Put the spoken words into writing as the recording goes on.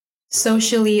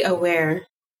Socially Aware,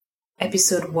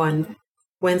 Episode 1,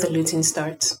 When the Looting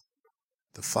Starts.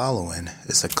 The following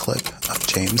is a clip of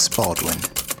James Baldwin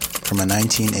from a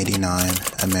 1989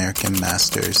 American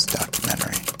Masters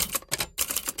documentary.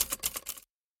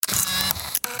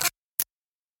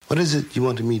 What is it you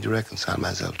wanted me to reconcile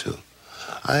myself to?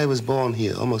 I was born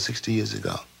here almost 60 years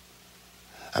ago.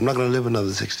 I'm not going to live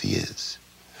another 60 years.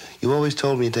 You always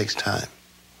told me it takes time.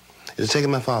 It has taken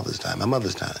my father's time, my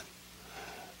mother's time,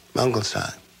 my uncle's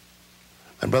time,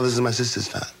 my brother's and my sister's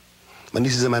time, my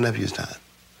nieces and my nephew's time.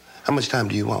 How much time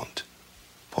do you want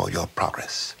for your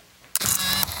progress?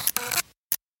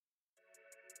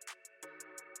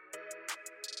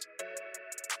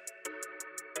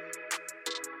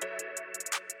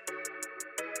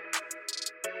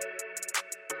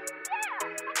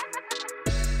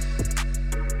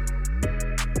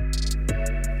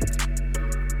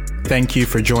 Thank you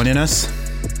for joining us.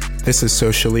 This is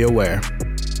Socially Aware.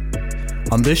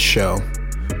 On this show,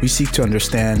 we seek to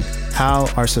understand how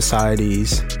our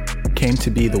societies came to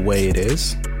be the way it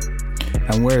is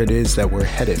and where it is that we're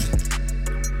headed.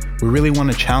 We really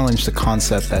want to challenge the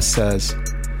concept that says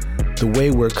the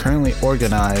way we're currently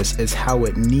organized is how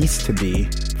it needs to be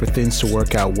for things to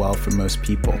work out well for most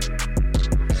people.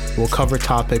 We'll cover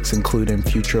topics including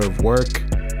future of work,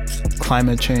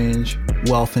 climate change,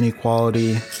 wealth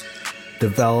inequality,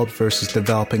 developed versus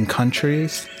developing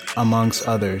countries, amongst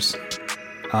others.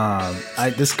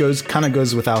 This goes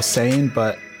without saying,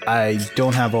 but I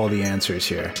don't have all the answers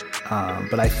here.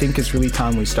 But I think it's really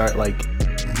time we start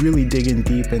really digging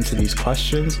deep into these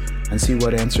questions and see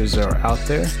what answers are out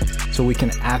there, so we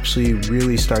can actually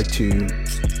really start to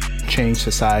change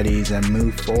societies and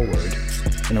move forward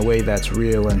in a way that's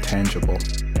real and tangible.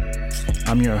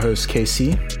 I'm your host,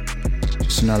 KC,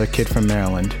 just another kid from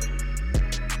Maryland.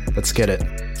 Let's get it.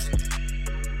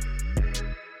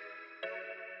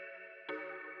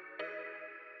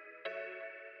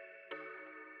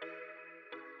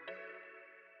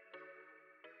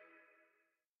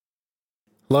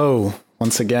 Hello,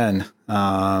 once again.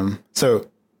 So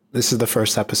this is the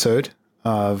first episode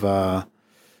of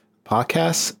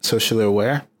podcast, Socially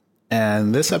Aware.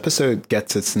 And this episode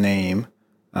gets its name,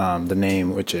 the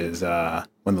name which is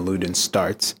When the Looting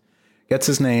Starts, gets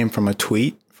its name from a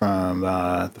tweet from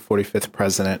the 45th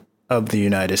President of the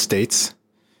United States.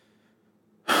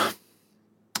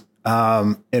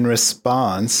 In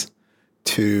response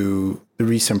to the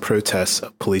recent protests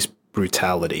of police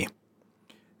brutality.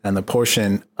 And the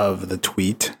portion of the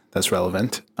tweet that's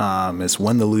relevant is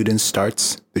when the looting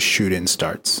starts, the shooting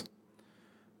starts,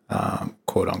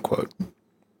 quote unquote.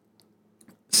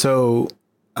 So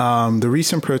the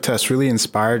recent protests really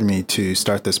inspired me to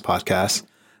start this podcast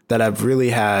that I've really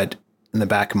had in the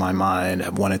back of my mind.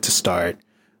 I've wanted to start.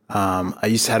 I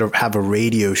used to have a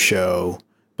radio show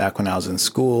back when I was in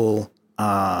school.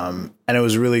 And it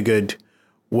was a really good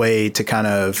way to kind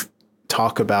of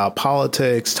talk about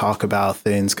politics, talk about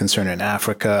things concerning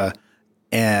Africa.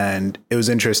 And it was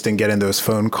interesting getting those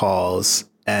phone calls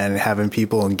and having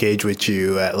people engage with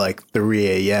you at 3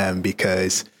 a.m.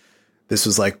 because this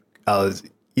was I was,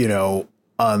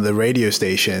 on the radio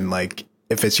station,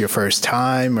 if it's your first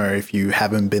time or if you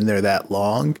haven't been there that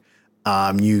long,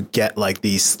 you get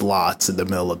these slots in the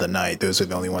middle of the night. Those are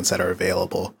the only ones that are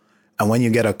available. And when you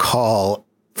get a call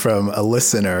from a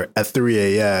listener at 3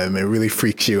 a.m., it really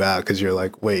freaks you out because you're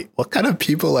like, wait, what kind of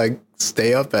people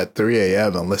stay up at 3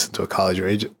 a.m. and listen to a college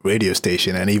radio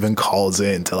station and even calls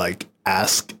in to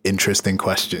ask interesting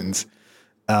questions?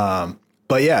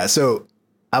 But yeah, so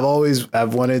I've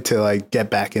wanted to get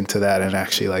back into that and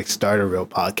actually start a real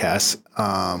podcast.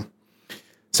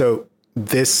 So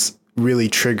this really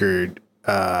triggered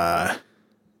me,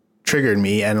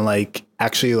 and I'm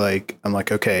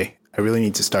okay, I really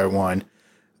need to start one.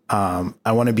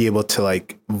 I want to be able to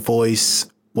voice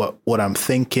what I'm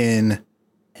thinking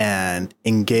and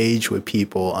engage with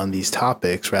people on these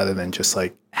topics rather than just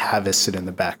have it sit in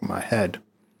the back of my head.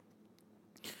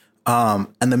 And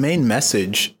the main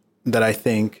message that I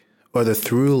think, or the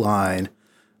through line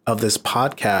of this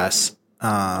podcast,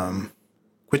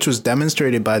 which was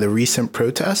demonstrated by the recent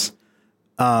protests,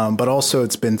 but also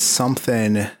it's been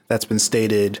something that's been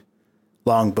stated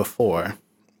long before.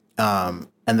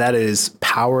 And that is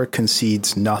power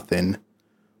concedes nothing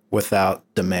without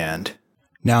demand.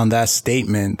 Now, that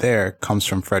statement there comes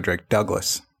from Frederick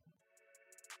Douglass.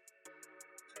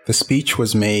 The speech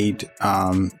was made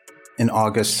on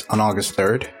August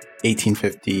 3rd,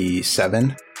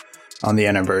 1857, on the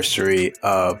anniversary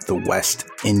of the West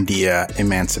India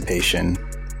Emancipation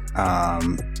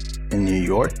in New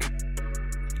York.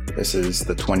 This is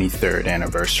the 23rd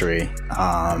anniversary.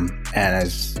 And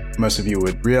as most of you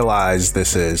would realize,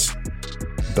 this is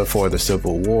before the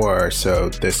Civil War. So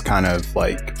this kind of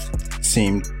like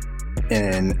seemed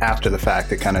after the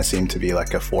fact, it kind of seemed to be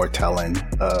like a foretelling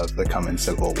of the coming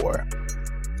Civil War.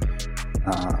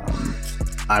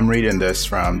 I'm reading this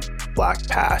from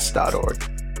blackpast.org.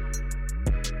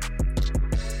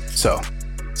 So,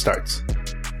 starts.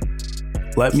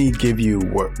 Let me give you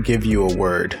a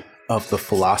word of the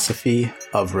philosophy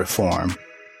of reform.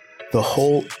 The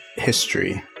whole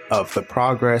history of the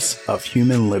progress of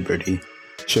human liberty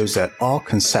shows that all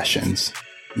concessions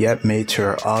yet made to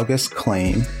her august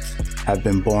claim have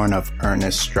been born of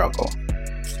earnest struggle.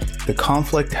 The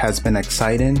conflict has been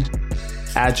exciting,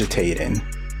 agitating,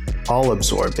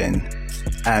 all-absorbing,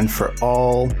 and for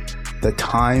all the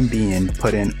time being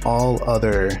put in all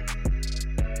other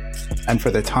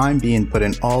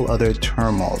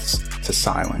turmoils to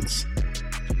silence.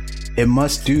 It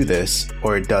must do this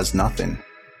or it does nothing.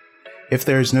 If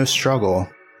there is no struggle,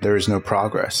 there is no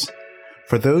progress.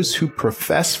 For those who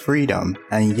profess freedom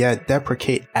and yet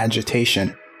deprecate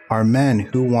agitation are men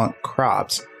who want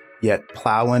crops yet without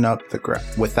plowing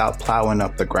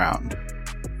up the ground.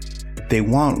 They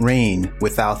want rain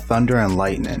without thunder and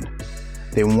lightning.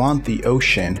 They want the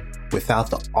ocean without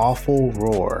the awful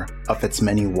roar of its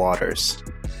many waters.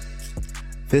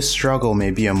 This struggle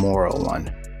may be a moral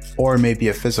one, or may be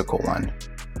a physical one,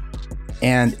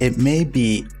 and it may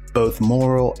be both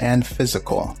moral and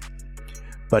physical,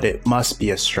 but it must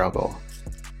be a struggle.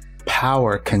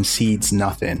 Power concedes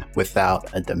nothing without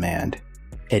a demand.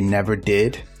 It never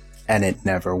did, and it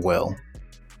never will.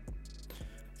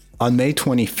 On May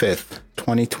 25th,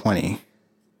 2020,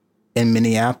 in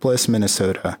Minneapolis,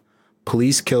 Minnesota,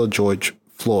 police killed George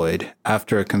Floyd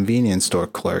after a convenience store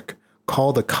clerk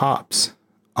called the cops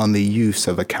on the use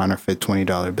of a counterfeit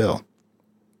 $20 bill.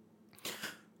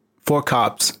 4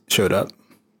 cops showed up.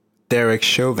 Derek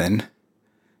Chauvin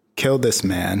killed this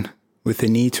man with a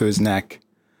knee to his neck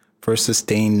for a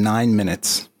sustained 9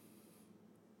 minutes.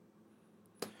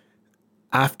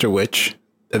 After which,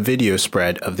 a video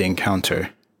spread of the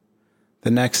encounter.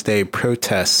 The next day,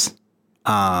 protests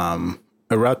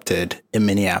erupted in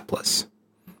Minneapolis.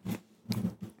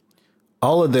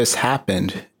 All of this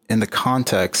happened in the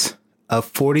context of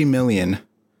 40 million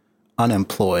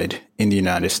unemployed in the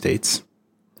United States,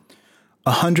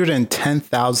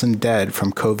 110,000 dead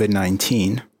from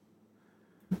COVID-19,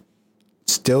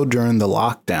 still during the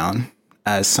lockdown,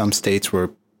 as some states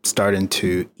were starting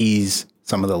to ease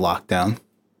some of the lockdown,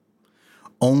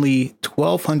 only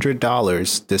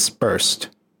 $1,200 dispersed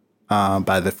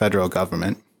by the federal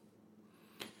government.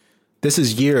 This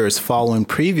is years following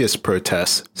previous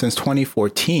protests since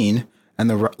 2014 and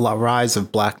the rise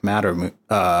of Black Matter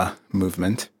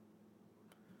movement.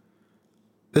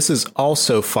 This is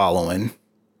also following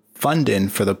funding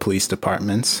for the police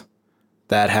departments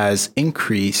that has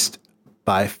increased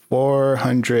by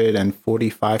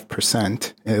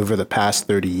 445% over the past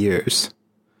 30 years.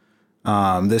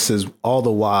 This is all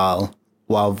the while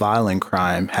violent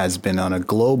crime has been on a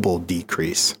global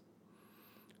decrease.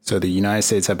 So the United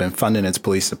States have been funding its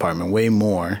police department way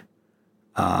more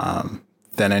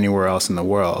than anywhere else in the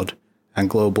world, and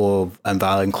global and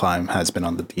violent crime has been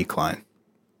on the decline.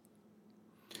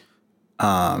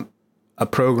 A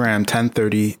program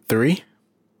 1033,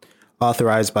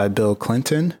 authorized by Bill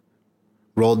Clinton,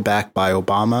 rolled back by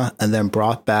Obama, and then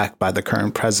brought back by the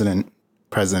current President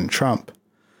Trump.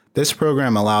 This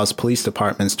program allows police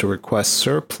departments to request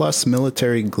surplus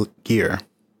military gear.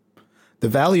 The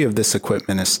value of this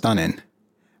equipment is stunning,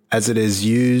 as it is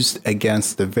used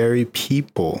against the very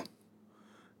people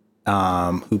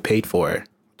who paid for it,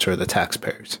 which are the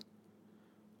taxpayers.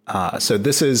 So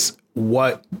this is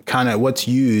what's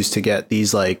used to get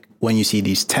these, like, when you see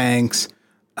these tanks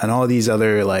and all these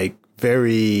other like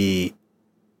very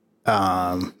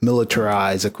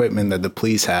militarized equipment that the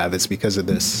police have, it's because of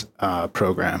this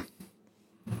program.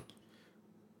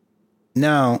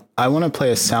 Now, I want to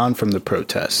play a sound from the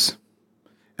protests.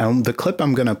 And the clip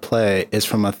I'm going to play is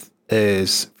from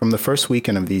the first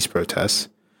weekend of these protests.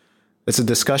 It's a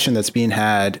discussion that's being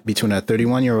had between a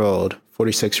 31-year-old,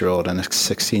 46-year-old, and a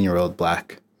 16-year-old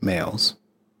Black males.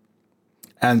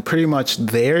 And pretty much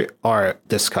they are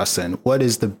discussing what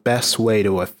is the best way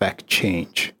to affect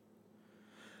change.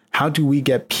 How do we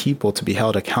get people to be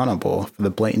held accountable for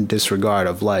the blatant disregard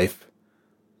of life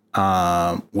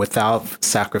without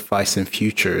sacrificing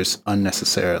futures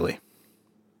unnecessarily?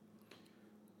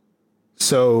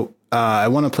 So I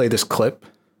want to play this clip.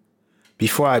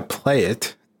 Before I play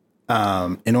it,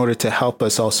 in order to help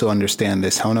us also understand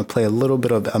this, I want to play a little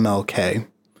bit of MLK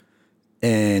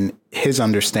in his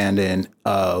understanding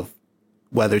of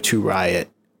whether to riot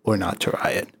or not to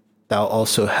riot. That'll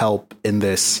also help in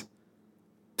this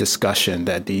discussion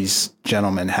that these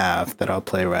gentlemen have that I'll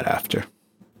play right after.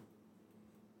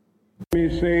 Let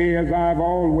me say, as I've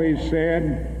always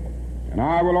said, and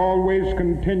I will always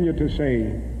continue to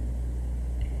say,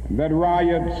 that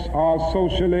riots are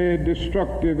socially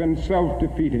destructive and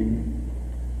self-defeating.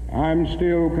 I'm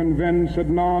still convinced that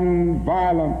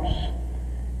nonviolence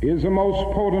is the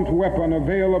most potent weapon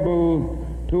available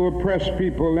to oppress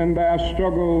people in their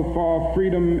struggle for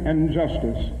freedom and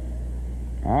justice.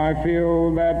 I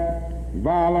feel that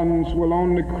violence will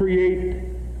only create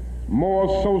more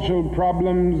social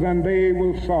problems than they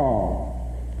will solve,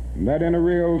 and that in a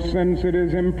real sense it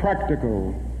is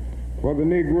impractical for the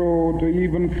Negro to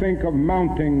even think of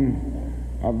mounting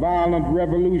a violent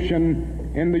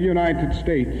revolution in the United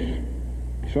States.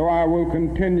 So I will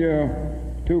continue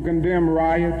to condemn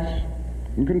riots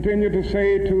and continue to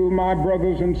say to my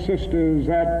brothers and sisters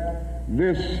that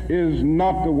this is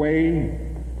not the way,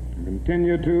 and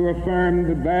continue to affirm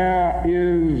that there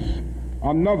is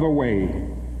another way.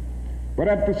 But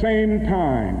at the same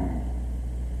time,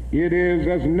 it is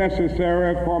as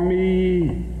necessary for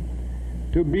me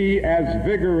to be as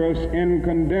vigorous in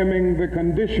condemning the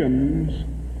conditions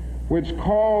which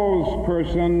cause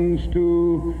persons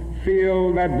to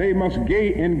feel that they must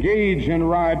engage in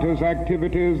riotous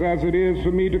activities as it is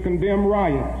for me to condemn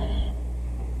riots.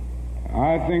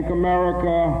 I think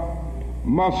America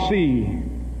must see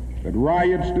that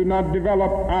riots do not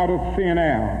develop out of thin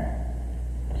air.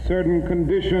 Certain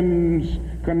conditions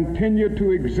continue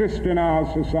to exist in our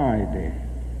society,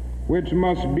 which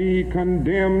must be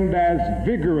condemned as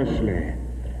vigorously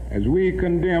as we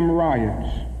condemn riots.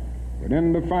 But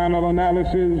in the final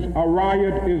analysis, a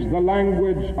riot is the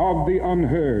language of the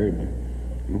unheard.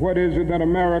 And what is it that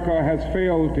America has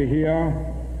failed to hear?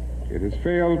 It has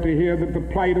failed to hear that the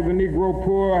plight of the Negro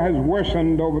poor has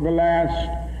worsened over the last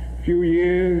few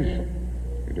years.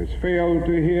 It has failed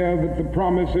to hear that the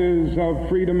promises of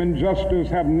freedom and justice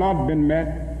have not been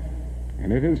met.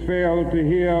 And it has failed to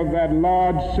hear that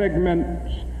large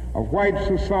segments of white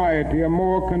society are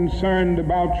more concerned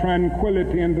about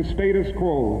tranquility and the status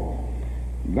quo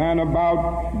than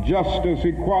about justice,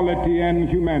 equality, and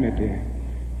humanity.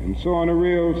 And so in a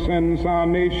real sense, our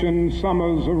nation's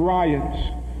summers of riots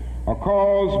are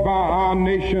caused by our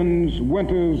nation's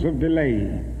winters of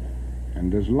delay.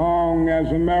 And as long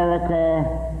as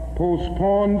America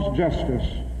postpones justice,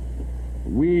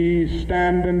 we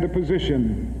stand in the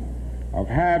position of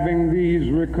having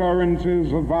these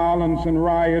recurrences of violence and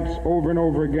riots over and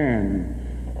over again.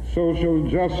 Social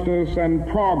justice and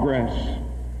progress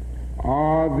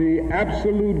are the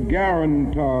absolute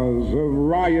guarantors of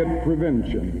riot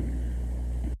prevention.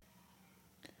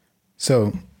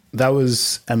 So that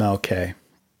was MLK.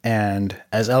 And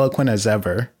as eloquent as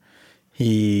ever,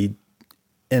 he,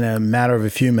 in a matter of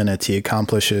a few minutes, he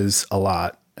accomplishes a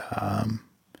lot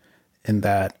in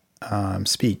that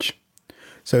speech.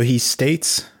 So he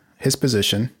states his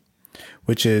position,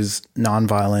 which is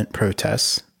nonviolent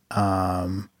protests.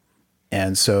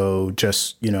 And so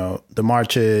just, the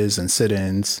marches and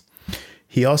sit-ins.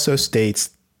 He also states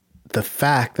the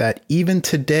fact that even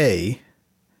today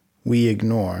we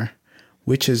ignore,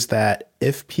 which is that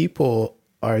if people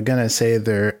are going to say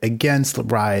they're against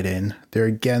rioting, they're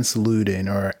against looting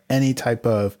or any type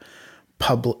of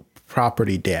public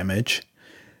property damage,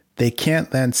 they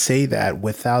can't then say that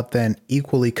without then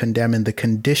equally condemning the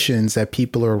conditions that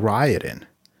people are rioting.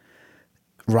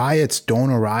 Riots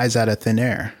don't arise out of thin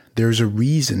air. There's a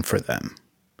reason for them.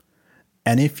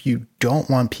 And if you don't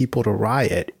want people to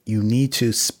riot, you need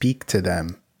to speak to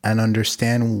them and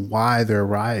understand why they're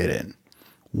rioting.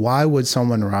 Why would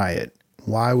someone riot?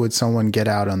 Why would someone get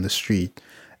out on the street?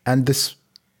 And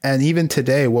even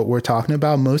today, what we're talking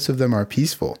about, most of them are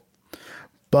peaceful.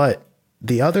 But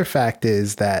the other fact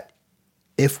is that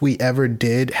if we ever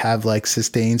did have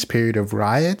sustained period of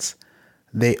riots,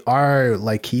 they are,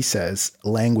 like he says,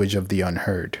 language of the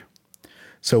unheard.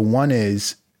 So one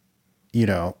is,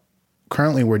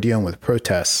 currently we're dealing with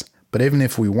protests, but even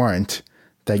if we weren't,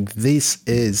 this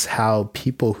is how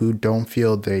people who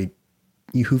feel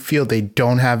they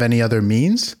don't have any other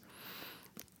means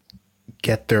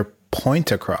get their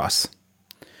point across.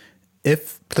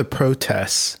 If the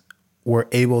protests were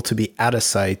able to be out of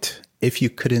sight, if you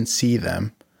couldn't see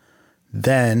them,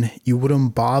 then you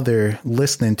wouldn't bother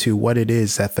listening to what it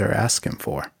is that they're asking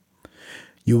for.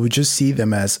 You would just see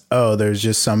them as, oh, there's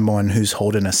just someone who's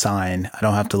holding a sign. I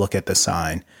don't have to look at the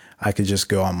sign. I could just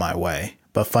go on my way.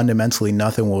 But fundamentally,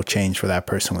 nothing will change for that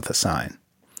person with a sign.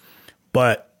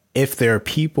 But if there are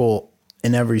people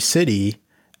in every city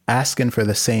asking for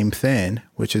the same thing,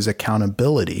 which is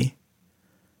accountability,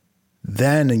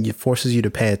 then it forces you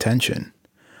to pay attention.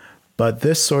 But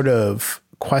this sort of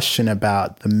question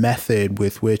about the method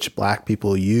with which Black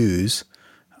people use,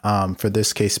 for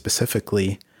this case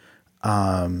specifically,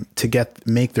 to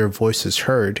make their voices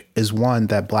heard, is one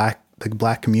that the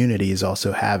Black community is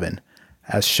also having,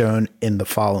 as shown in the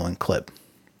following clip.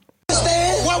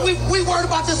 Well, we worried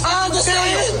about this. I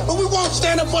understand, but we won't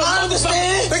stand up for. I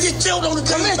understand. They get killed on the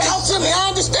TV. Come here, talk to me. I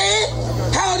understand.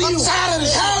 How old are you? I'm tired of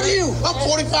this. How old are you? I'm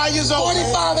 45 years old.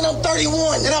 45 and I'm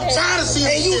 31. And I'm tired of seeing.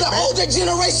 And you the older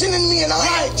generation than me, and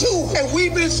I am too. And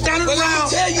we've been standing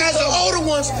around as the older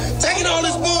ones, taking all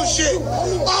this bullshit.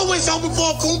 Always hoping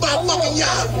for a kumbaya fucking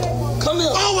y'all. Come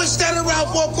here. Always standing around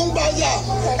for a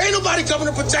kumbaya. Ain't nobody coming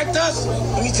to protect us.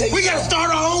 Let me tell you. We gotta start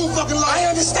our own fucking life. I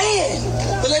understand.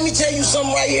 But let me tell you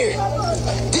something right here.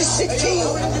 This 16.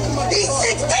 He's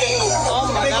 16. Oh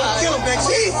my God. They gonna kill him next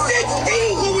year. He's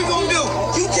 16. What we gonna do?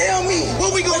 You tell me.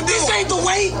 What we gonna do? This ain't the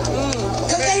way.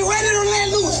 Cause they ready to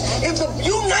let loose. If the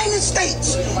United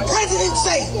States president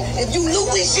say, if you loot,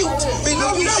 we shoot. Then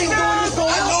you see doing this going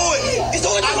on. I know it. It's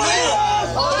doing this going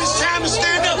on. But it's time to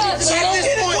stand up. So at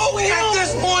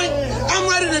this point, I'm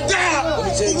ready to die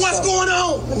for what's going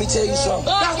on. Let me tell you something.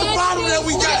 That's the problem that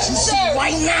we got. You see,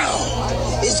 right now,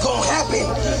 it's going to happen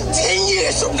 10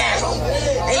 years from now.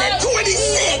 And at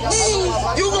 26,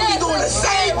 you're going to be doing the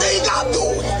same thing I'm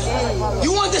doing.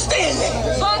 You understand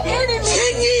that?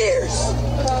 10 years.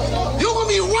 You're going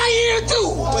to be right here,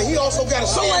 too. But he also got to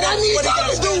say, so what I need y'all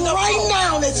to do right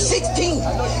now at 16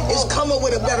 is come up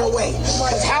with a better way.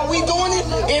 Because how we doing it,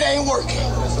 it ain't working.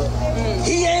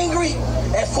 He angry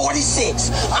at 46.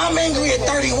 I'm angry at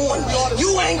 31.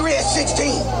 You angry at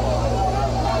 16.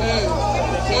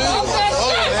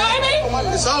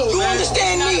 It's old, you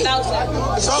understand me?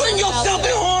 Putting yourself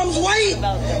in harm's way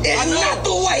is not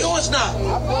the way. No, it's not.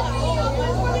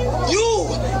 You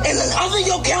and the other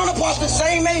your counterparts the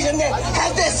same age and that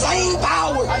have that same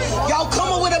power. Y'all come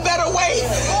up with a better way.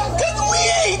 Because we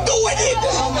ain't doing it.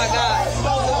 Oh my God.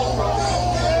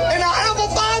 And I have a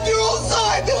 5-year-old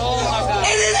son. Oh my God.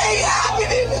 And it ain't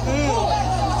happening.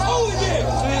 Oh yeah.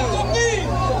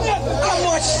 I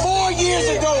watched 4 years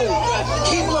ago.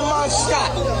 Keith Lamont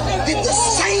Scott did the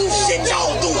same shit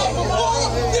y'all doing.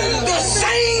 The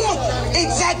same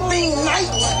exact thing night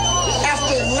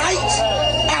after night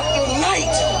after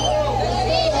night.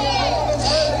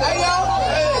 Hey y'all,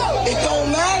 it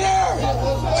don't matter.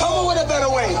 Come up with a better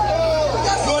way.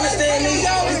 You understand me?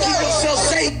 You keep yourself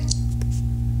safe.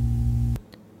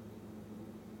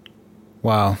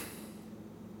 Wow.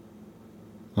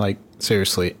 Like,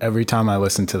 seriously, every time I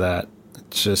listen to that,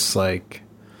 it's just like,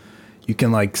 you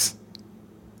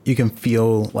can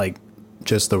feel like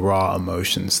just the raw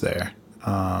emotions there,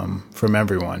 from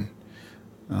everyone.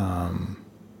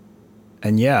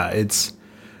 And yeah, it's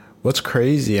what's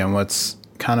crazy and what's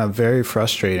kind of very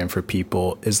frustrating for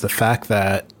people is the fact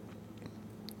that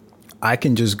I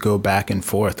can just go back and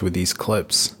forth with these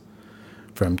clips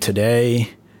from today,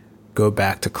 go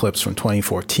back to clips from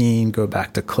 2014, go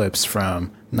back to clips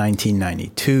from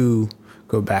 1992,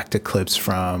 go back to clips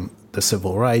from the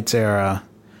civil rights era,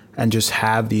 and just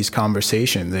have these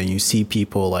conversations. And you see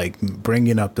people like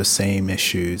bringing up the same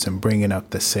issues and bringing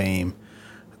up the same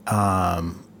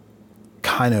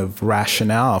kind of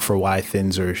rationale for why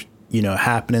things are,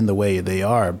 happening the way they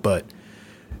are. But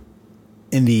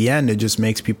in the end, it just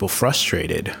makes people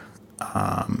frustrated.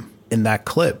 In that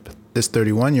clip, this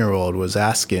 31-year-old was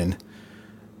asking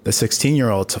the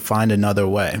 16-year-old to find another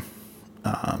way.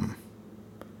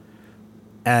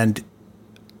 And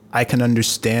I can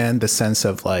understand the sense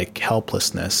of like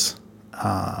helplessness.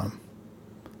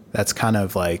 That's kind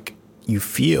of like you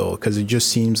feel, because it just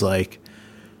seems like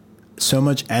so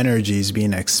much energy is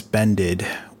being expended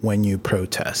when you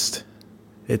protest.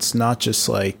 It's not just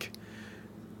like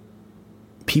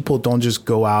people don't just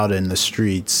go out in the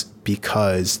streets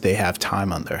because they have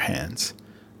time on their hands.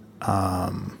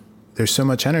 There's so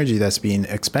much energy that's being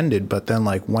expended, but then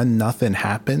like when nothing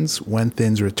happens, when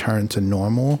things return to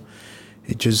normal,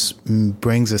 it just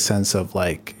brings a sense of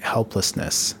like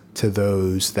helplessness to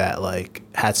those that like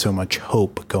had so much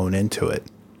hope going into it.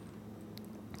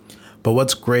 But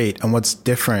what's great and what's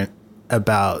different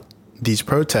about these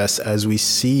protests, as we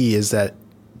see, is that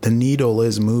the needle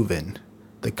is moving.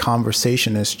 The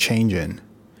conversation is changing.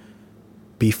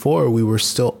 Before, we were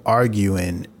still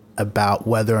arguing about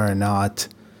whether or not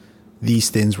these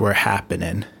things were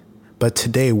happening. But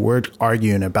today, we're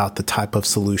arguing about the type of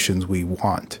solutions we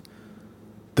want.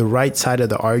 The right side of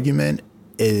the argument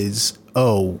is,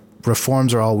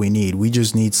 reforms are all we need. We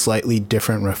just need slightly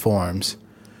different reforms.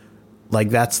 Like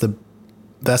that's the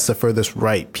furthest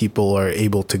right people are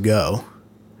able to go.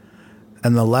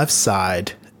 And the left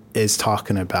side is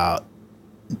talking about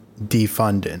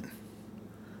defunding.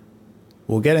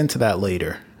 We'll get into that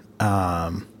later.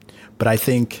 But I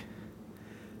think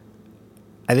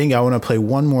I want to play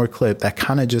one more clip that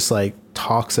kind of just like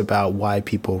talks about why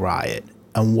people riot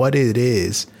and what it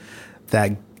is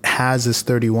that has this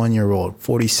 31-year-old,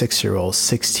 46-year-old,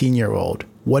 16-year-old.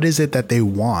 What is it that they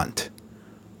want?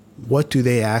 What do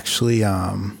they actually,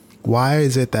 why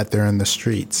is it that they're in the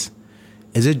streets?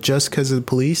 Is it just because of the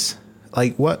police?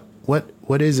 Like what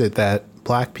is it that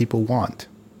black people want?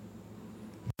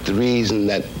 The reason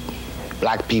that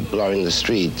black people are in the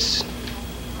streets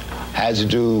has to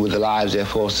do with the lives they're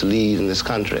forced to lead in this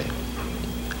country.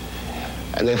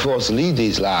 And they're forced to lead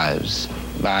these lives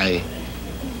by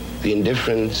the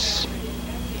indifference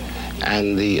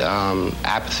and the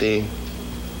apathy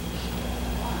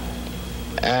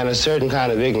and a certain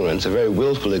kind of ignorance, a very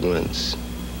willful ignorance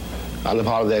on the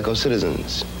part of their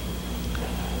co-citizens.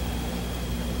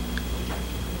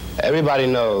 Everybody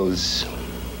knows,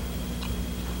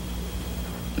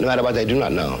 no matter what they do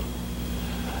not know,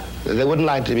 that they wouldn't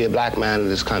like to be a black man in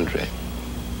this country.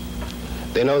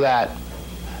 They know that,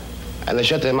 and they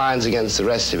shut their minds against the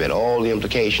rest of it, all the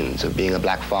implications of being a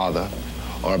black father,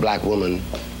 or a black woman,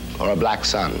 or a black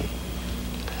son,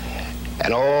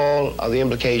 and all of the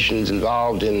implications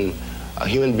involved in a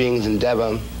human being's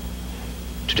endeavor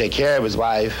to take care of his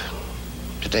wife,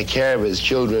 to take care of his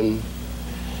children,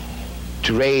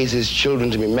 to raise his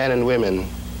children to be men and women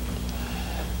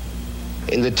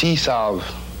in the teeth of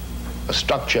a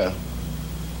structure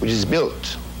which is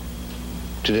built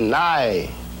to deny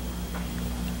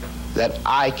that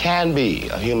I can be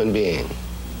a human being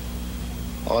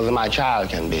or that my child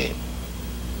can be.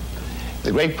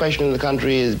 The great question in the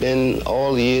country has been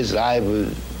all the years that I've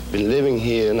been living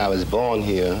here, and I was born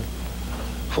here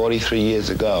 43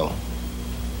 years ago,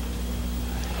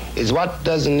 is what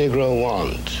does a Negro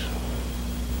want?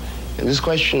 And this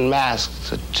question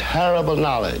masks a terrible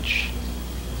knowledge.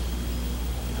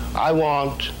 I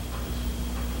want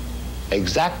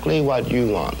exactly what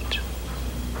you want.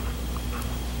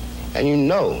 And you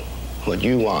know what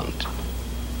you want.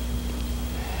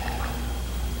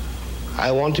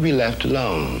 I want to be left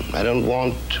alone. I don't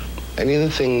want any of the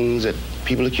things that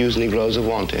people accuse Negroes of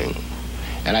wanting.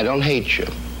 And I don't hate you.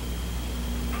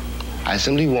 I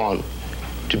simply want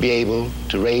to be able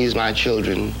to raise my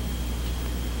children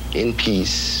in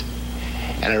peace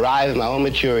and arrive at my own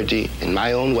maturity in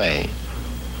my own way,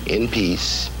 in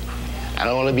peace. I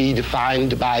don't want to be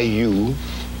defined by you.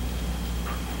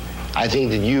 I think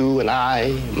that you and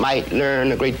I might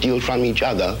learn a great deal from each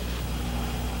other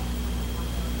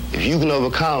if you can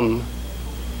overcome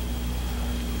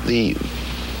the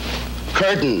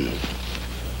curtain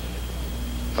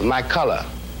of my color.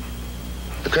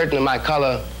 The curtain of my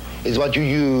color is what you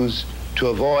use to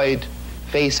avoid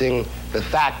facing the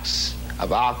facts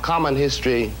of our common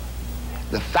history,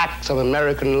 the facts of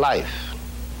American life.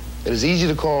 It is easy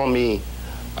to call me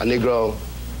a Negro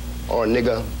or a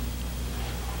nigger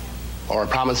or a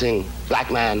promising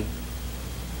black man,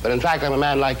 but in fact, I'm a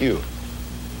man like you.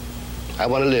 I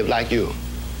want to live like you.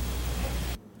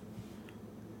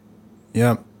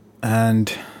 Yep.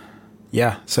 And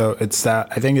yeah, so it's that,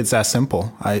 I think it's that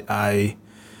simple. I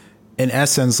in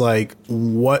essence, like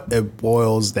what it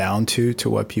boils down to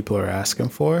what people are asking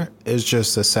for is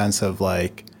just a sense of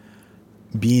like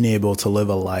being able to live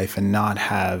a life and not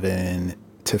having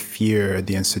to fear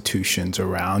the institutions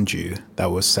around you that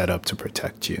was set up to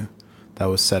protect you, that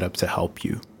was set up to help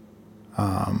you.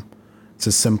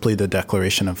 So simply the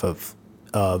Declaration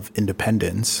of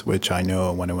Independence, which I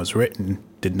know when it was written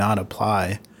did not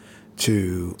apply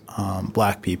to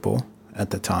black people at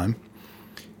the time,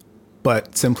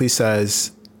 but simply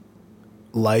says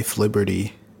life,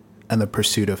 liberty, and the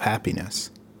pursuit of happiness.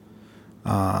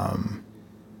 And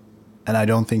I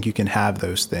don't think you can have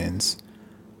those things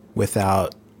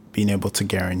without being able to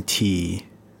guarantee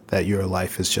that your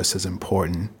life is just as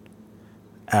important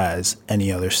as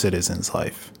any other citizen's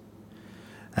life.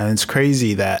 And it's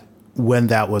crazy that when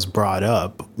that was brought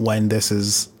up, when this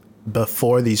is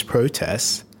before these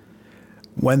protests,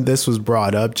 when this was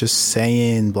brought up, just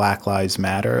saying Black Lives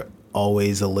Matter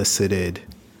always elicited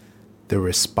the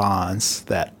response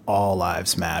that all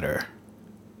lives matter,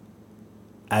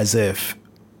 as if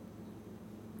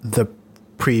the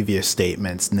previous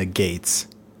statements negates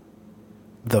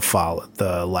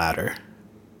the latter.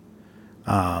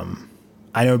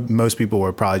 I know most people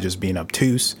were probably just being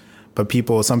obtuse, but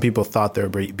some people thought they were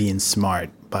being smart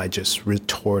by just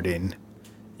retorting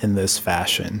in this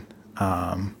fashion.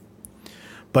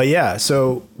 But yeah,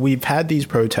 so we've had these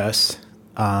protests.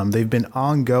 They've been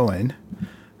ongoing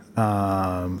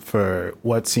for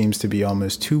what seems to be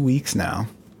almost 2 weeks now.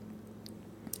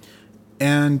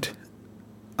 And,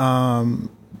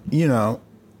 you know,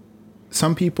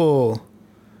 some people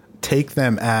take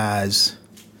them as,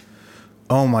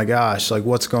 oh my gosh, like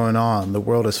what's going on? The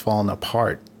world is falling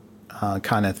apart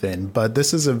kind of thing. But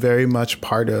this is a very much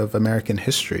part of American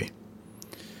history.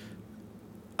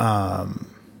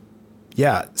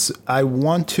 Yeah, so I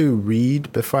want to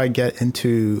read, before I get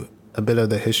into a bit of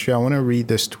the history, I want to read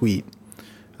this tweet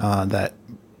that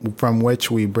from which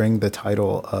we bring the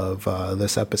title of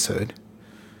this episode.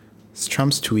 It's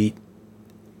Trump's tweet.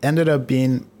 Ended up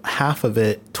being half of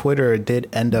it. Twitter did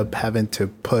end up having to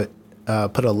put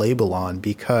a label on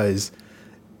because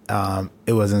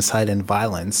it was inciting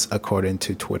violence, according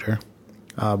to Twitter.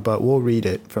 But we'll read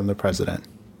it from the president.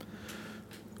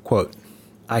 Quote,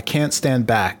 "I can't stand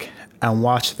back and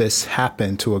watch this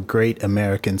happen to a great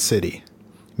American city,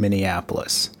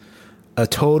 Minneapolis. A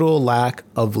total lack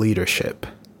of leadership.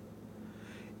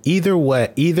 Either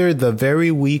way, either the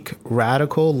very weak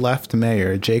radical left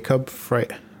mayor, Jacob Frey,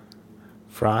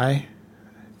 I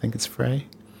think it's Frey,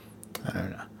 I don't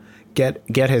know,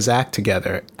 get his act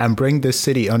together and bring this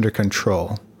city under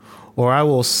control, or I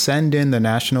will send in the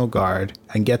National Guard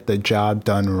and get the job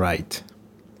done right.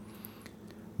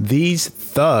 These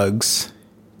thugs,"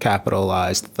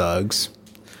 capitalized thugs,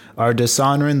 "are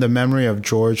dishonoring the memory of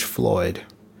George Floyd,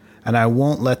 and I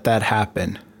won't let that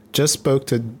happen. Just spoke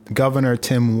to Governor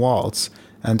Tim Walz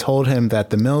and told him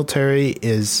that the military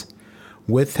is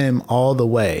with him all the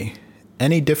way.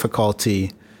 Any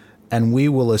difficulty, and we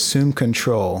will assume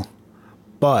control.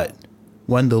 But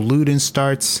when the looting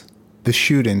starts, the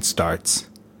shooting starts.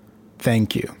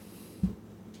 Thank you."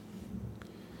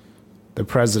 The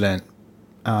president,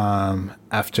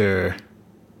 after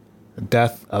the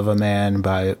death of a man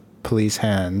by police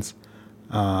hands,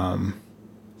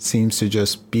 seems to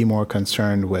just be more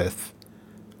concerned with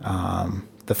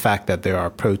the fact that there are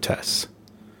protests,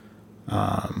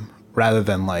 rather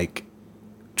than like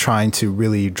trying to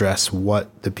really address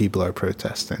what the people are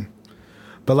protesting.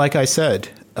 But like I said,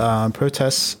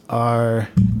 protests are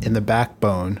in the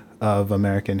backbone of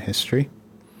American history.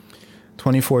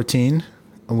 2014,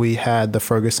 we had the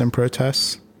Ferguson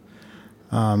protests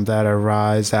that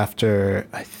arose after,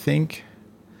 I think,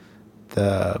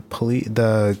 the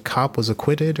cop was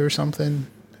acquitted or something.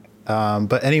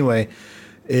 But anyway,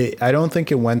 I don't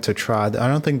think it went to trial. I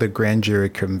don't think the grand jury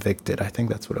convicted. I think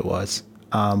that's what it was.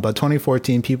 But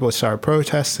 2014, people started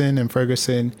protesting in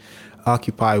Ferguson.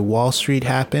 Occupy Wall Street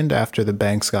happened after the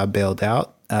banks got bailed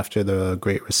out after the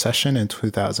Great Recession in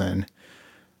 2000.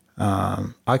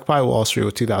 Occupy Wall Street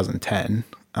was 2010.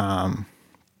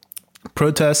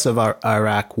 Protests of our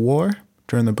Iraq War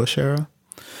during the Bush era.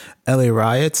 LA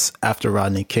riots after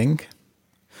Rodney King.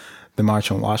 The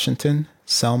March on Washington.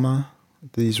 Selma.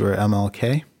 These were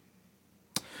MLK.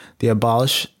 The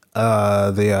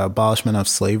abolishment of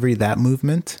slavery, that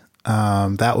movement.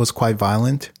 That was quite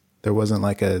violent. There wasn't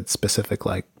like a specific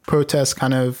like protest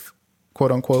kind of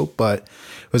quote unquote, but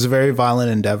it was a very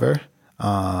violent endeavor.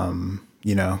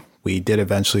 You know, we did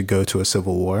eventually go to a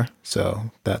civil war, so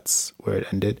that's where it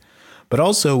ended. But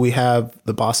also we have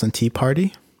the Boston Tea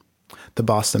Party, the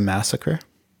Boston Massacre,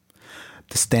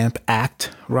 the Stamp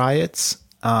Act riots.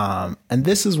 And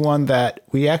this is one that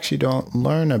we actually don't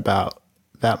learn about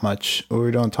that much, or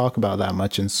we don't talk about that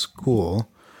much in school.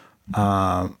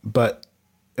 But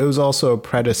it was also a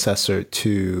predecessor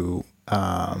to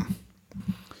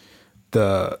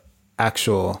the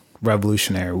actual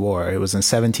Revolutionary War. It was in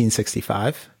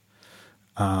 1765.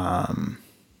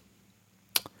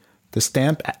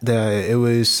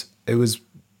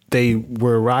 They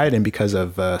were rioting because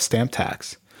of stamp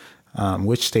tax,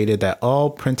 which stated that all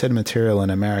printed material in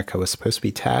America was supposed to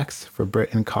be taxed for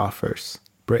Britain's coffers.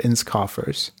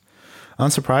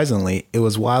 Unsurprisingly, it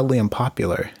was wildly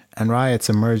unpopular, and riots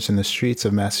emerged in the streets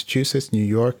of Massachusetts, New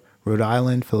York, Rhode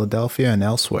Island, Philadelphia, and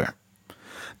elsewhere.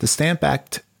 The Stamp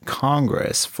Act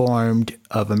Congress, formed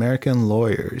of American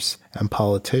lawyers and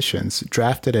politicians,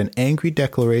 drafted an angry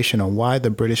declaration on why the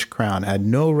British Crown had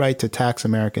no right to tax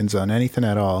Americans on anything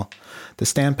at all. The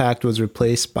Stamp Act was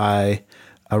repealed by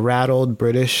a rattled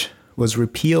British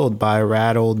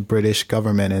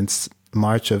government in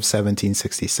March of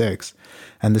 1766,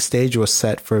 and the stage was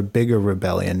set for a bigger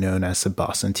rebellion known as the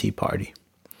Boston Tea Party.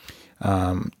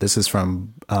 This is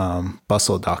from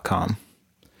bustle.com.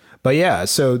 But yeah,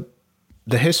 so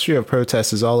the history of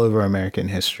protests is all over American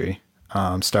history,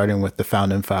 starting with the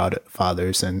founding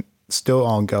fathers and still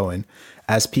ongoing,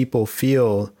 as people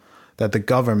feel that the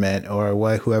government or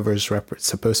whoever is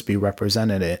supposed to be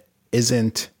representing it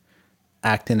isn't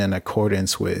acting in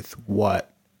accordance with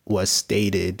what was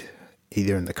stated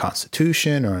either in the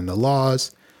Constitution or in the laws,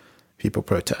 people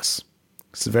protest.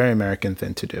 It's a very American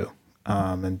thing to do.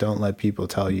 And don't let people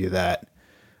tell you that,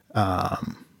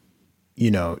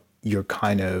 you're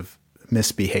kind of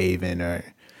misbehaving or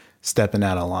stepping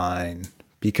out of line,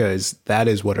 because that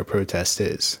is what a protest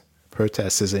is.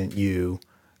 Protest isn't you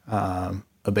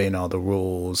obeying all the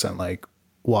rules and like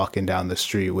walking down the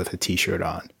street with a t-shirt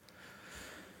on.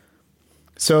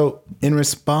 So in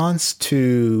response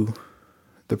to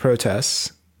the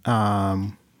protests,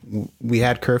 we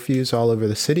had curfews all over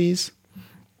the cities.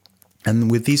 And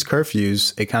with these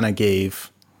curfews, it kind of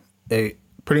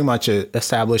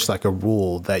established like a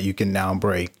rule that you can now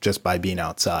break just by being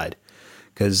outside.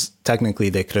 Because technically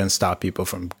they couldn't stop people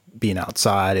from being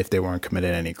outside if they weren't committing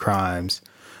any crimes.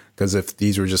 Because if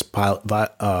these were just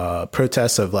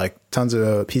protests of like tons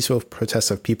of peaceful protests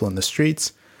of people in the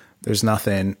streets, there's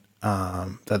nothing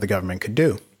that the government could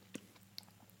do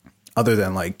other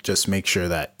than like just make sure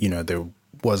that, there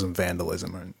wasn't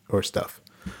vandalism or stuff.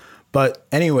 But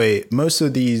anyway, most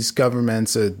of these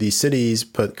governments, these cities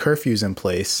put curfews in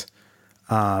place.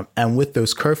 And with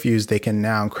those curfews, they can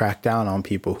now crack down on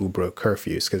people who broke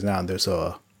curfews, because now there's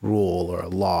a rule or a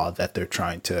law that they're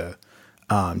trying to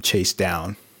chase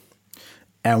down.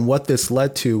 And what this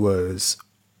led to was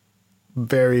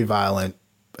very violent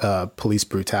police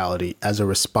brutality as a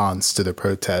response to the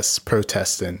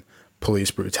protests and police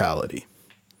brutality.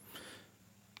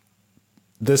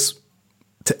 This,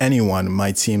 to anyone,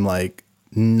 might seem like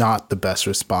not the best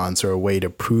response or a way to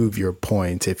prove your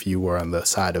point if you were on the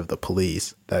side of the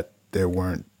police, that there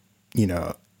weren't,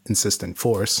 insistent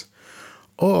force.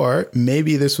 Or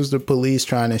maybe this was the police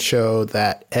trying to show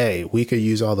that, hey, we could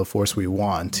use all the force we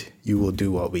want. You will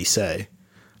do what we say.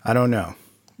 I don't know.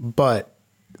 But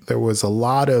there was a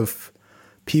lot of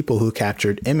people who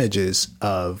captured images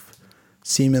of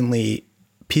seemingly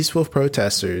peaceful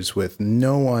protesters with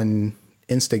no one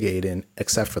instigating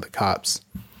except for the cops.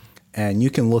 And you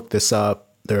can look this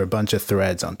up. There are a bunch of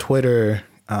threads on Twitter.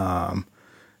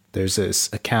 There's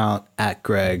this account at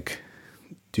Greg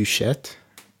Doucette,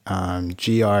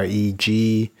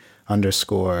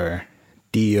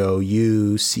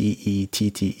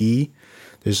 GREG_DOUCETTE.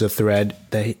 There's a thread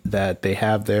that they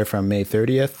have there from May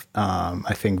 30th.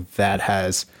 I think that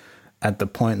has, at the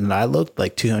point that I looked,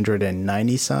 like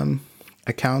 290 some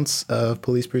accounts of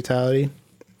police brutality.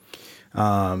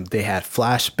 They had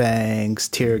flashbangs,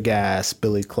 tear gas,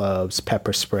 billy clubs,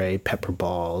 pepper spray, pepper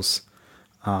balls.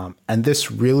 And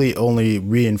this really only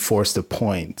reinforced the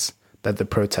point that the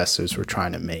protesters were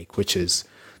trying to make, which is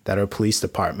that our police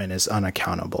department is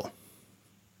unaccountable.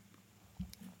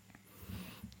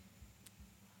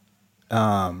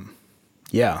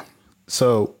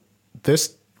 So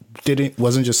this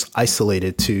wasn't just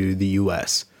isolated to the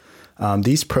U.S.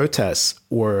 These protests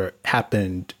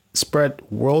spread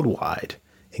worldwide.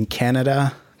 In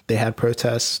Canada, they had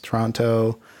protests,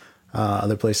 Toronto,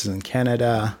 other places in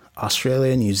Canada,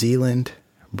 Australia, New Zealand,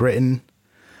 Britain,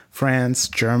 France,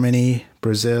 Germany,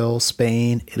 Brazil,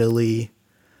 Spain, Italy,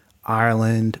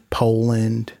 Ireland,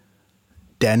 Poland,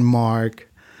 Denmark,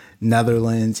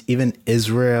 Netherlands, even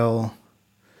Israel,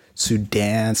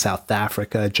 Sudan, South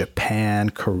Africa, Japan,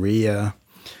 Korea.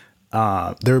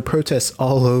 There were protests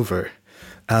all over.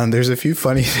 There's a few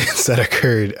funny things that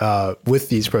occurred with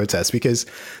these protests, because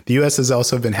the U.S. has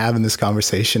also been having this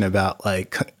conversation about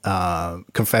like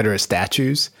Confederate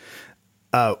statues,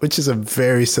 which is a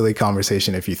very silly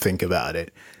conversation if you think about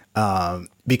it,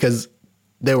 because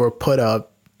they were put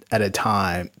up at a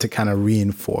time to kind of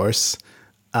reinforce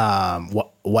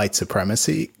white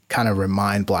supremacy, kind of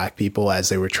remind black people as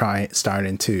they were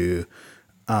starting to,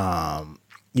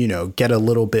 get a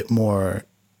little bit more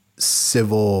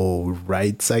civil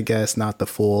rights, I guess, not the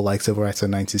full like civil rights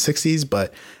of the 1960s,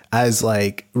 but as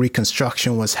like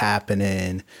Reconstruction was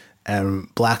happening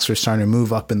and blacks were starting to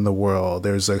move up in the world,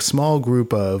 there's a small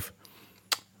group of,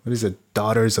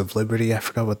 Daughters of Liberty? I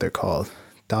forgot what they're called.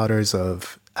 Daughters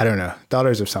of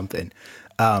something.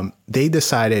 They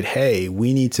decided, hey,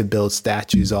 we need to build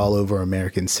statues all over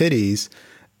American cities.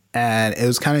 And it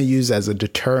was kind of used as a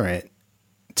deterrent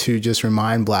to just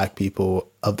remind black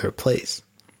people of their place.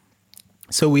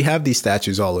 So we have these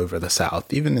statues all over the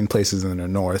South, even in places in the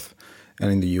North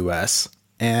and in the U.S.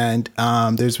 And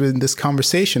there's been this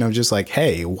conversation of just like,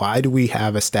 hey, why do we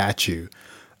have a statue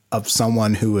of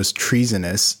someone who was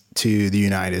treasonous to the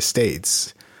United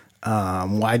States?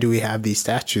 Why do we have these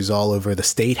statues all over the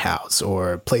State House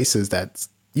or places that,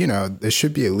 this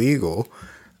should be illegal?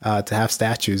 to have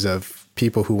statues of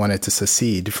people who wanted to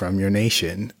secede from your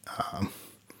nation.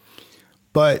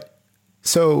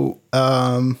 So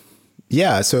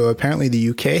apparently the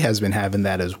UK has been having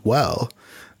that as well,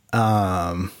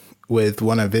 with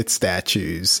one of its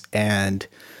statues. And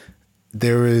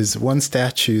there was one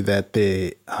statue that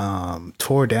they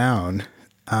tore down.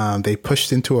 They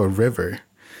pushed into a river,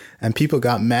 and people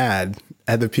got mad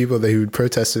at the people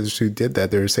protesters who did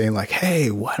that. They were saying like,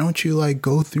 hey, why don't you like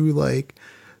go through like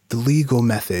the legal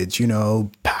methods, you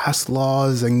know, pass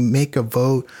laws and make a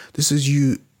vote.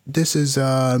 You're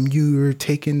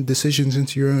taking decisions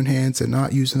into your own hands and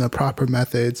not using the proper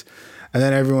methods. And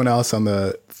then everyone else on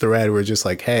the thread were just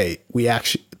like, hey,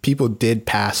 people did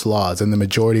pass laws and the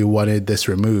majority wanted this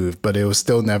removed, but it was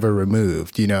still never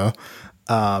removed, you know?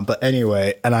 But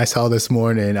anyway, and I saw this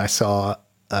morning, a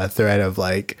thread of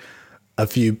like a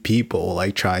few people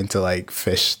like trying to like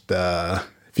fish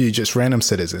just random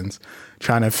citizens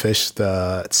trying to fish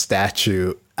the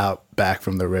statue out back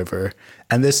from the river.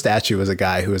 And this statue was a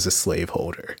guy who was a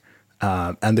slaveholder.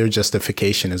 And their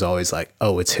justification is always like,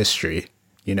 oh, it's history,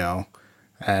 you know?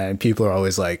 And people are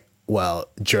always like, well,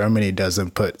 Germany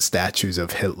doesn't put statues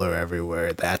of Hitler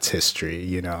everywhere. That's history,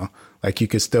 you know? Like you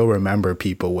could still remember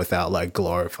people without like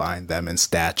glorifying them in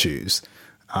statues.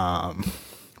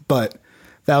 But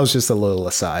that was just a little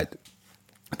aside.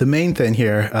 The main thing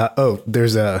here,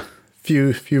 there's a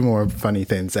few more funny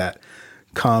things that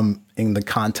come in the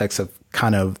context of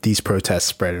kind of these protests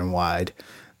spreading wide.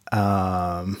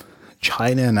 China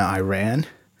and Iran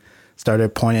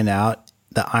started pointing out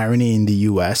the irony in the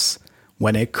U.S.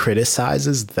 when it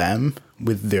criticizes them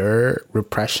with their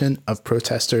repression of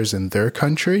protesters in their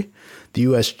country. The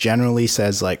U.S. generally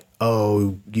says like,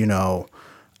 oh, you know,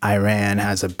 Iran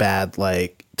has a bad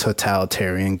like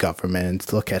totalitarian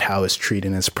government. Look at how it's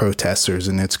treating its protesters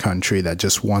in its country that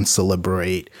just wants to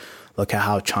liberate. Look at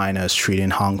how China is treating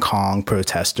Hong Kong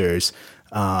protesters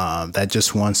that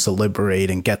just wants to liberate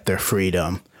and get their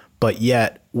freedom. But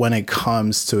yet, when it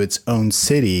comes to its own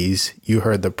cities, you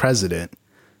heard the president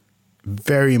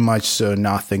very much so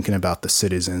not thinking about the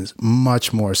citizens,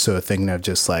 much more so thinking of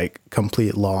just like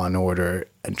complete law and order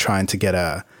and trying to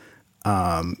get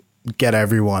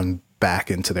everyone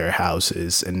back into their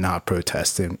houses and not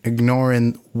protesting,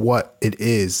 ignoring what it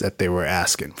is that they were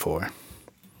asking for.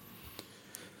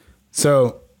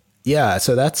 So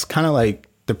that's kind of like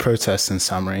the protests in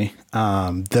summary.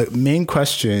 The main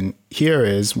question here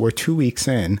is, we're 2 weeks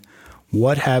in.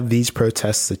 What have these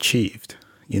protests achieved?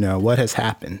 You know, what has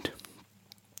happened?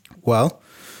 Well,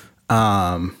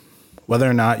 whether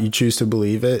or not you choose to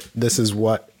believe it, this is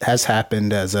what has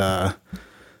happened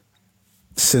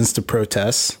since the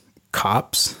protests.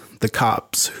 The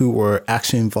cops who were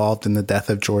actually involved in the death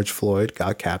of George Floyd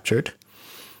got captured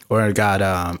or got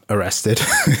arrested.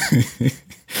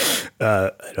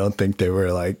 I don't think they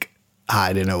were like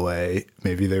hiding away.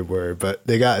 Maybe they were, but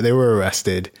they were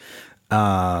arrested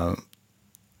 3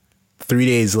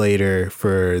 days later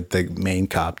for the main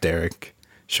cop, Derek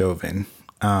Chauvin.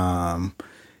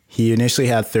 He initially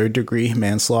had third-degree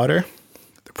manslaughter.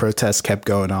 The protests kept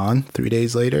going on 3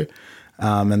 days later.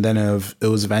 And then it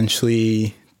was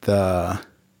eventually the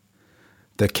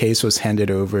case was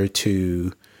handed over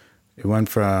to, it went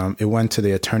to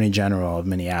the Attorney General of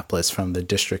Minneapolis from the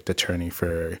district attorney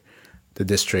for the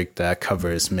district that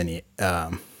covers the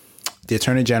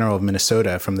Attorney General of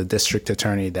Minnesota from the district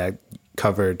attorney that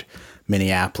covered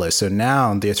Minneapolis. So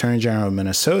now the Attorney General of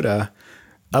Minnesota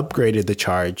upgraded the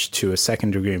charge to a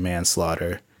second-degree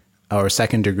manslaughter or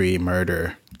second-degree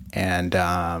murder, and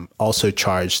also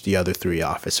charged the other 3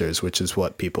 officers, which is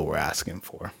what people were asking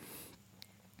for.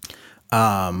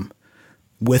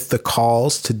 With the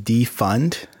calls to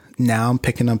defund now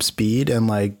picking up speed and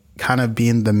like kind of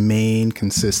being the main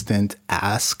consistent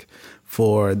ask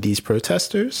for these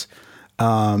protesters,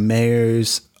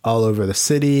 mayors all over the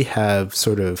city have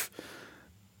sort of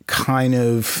kind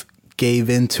of gave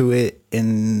into it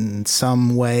in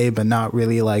some way, but not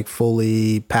really like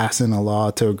fully passing a law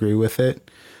to agree with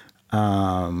it.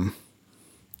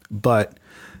 But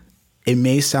it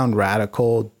may sound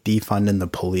radical, defunding the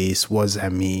police. What does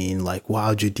that mean? Like, why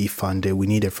would you defund it? We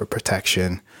need it for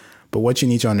protection. But what you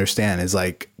need to understand is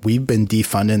like, we've been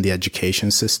defunding the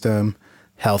education system,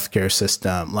 healthcare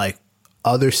system, like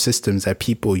other systems that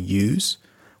people use.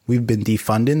 We've been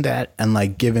defunding that and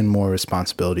like giving more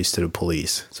responsibilities to the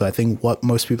police. So I think what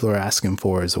most people are asking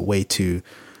for is a way to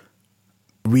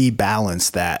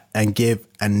rebalance that and give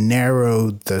and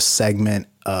narrow the segment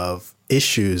of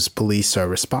issues police are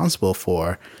responsible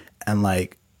for, and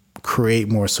like create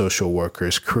more social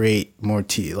workers, create more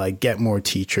get more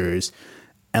teachers,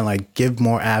 and like give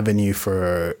more avenue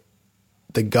for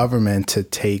the government to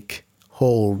take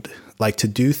hold, like to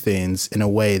do things in a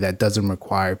way that doesn't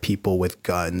require people with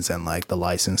guns and like the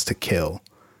license to kill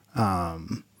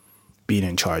being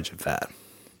in charge of that.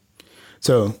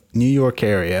 So New York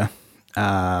area,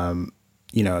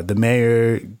 the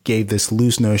mayor gave this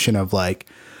loose notion of like,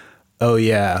 oh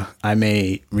yeah, I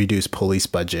may reduce police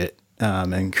budget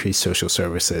and increase social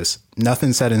services.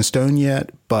 Nothing set in stone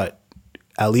yet, but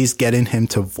at least getting him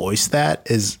to voice that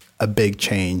is a big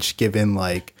change, given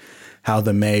like how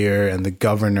the mayor and the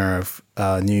governor of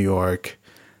New York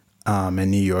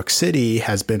and New York City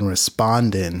has been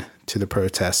responding to the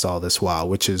protests all this while,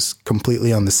 which is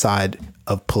completely on the side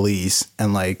of police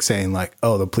and like saying like,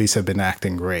 oh, the police have been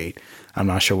acting great. I'm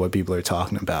not sure what people are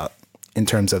talking about in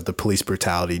terms of the police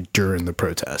brutality during the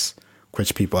protests,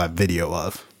 which people have video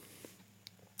of.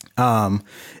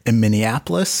 In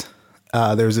Minneapolis,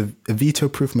 there was a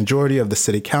veto-proof majority of the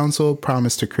city council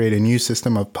promised to create a new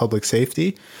system of public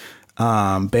safety,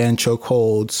 ban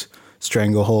chokeholds,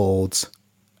 strangleholds,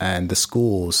 and the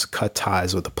schools cut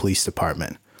ties with the police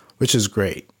department, which is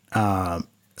great.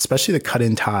 Especially the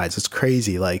cutting ties. It's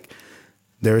crazy. Like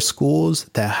there are schools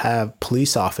that have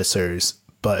police officers,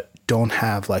 but don't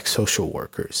have like social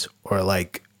workers or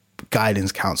like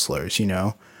guidance counselors,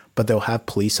 but they'll have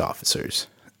police officers.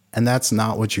 And that's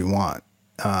not what you want.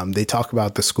 They talk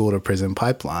about the school to prison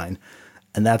pipeline,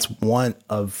 and that's one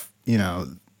of,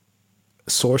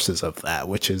 sources of that,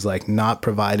 which is like not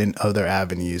providing other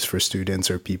avenues for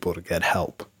students or people to get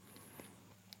help.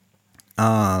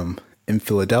 In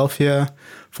Philadelphia,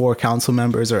 4 council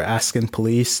members are asking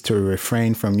police to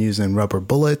refrain from using rubber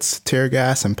bullets, tear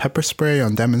gas, and pepper spray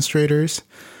on demonstrators.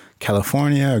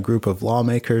 California, a group of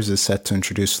lawmakers is set to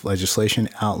introduce legislation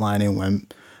outlining when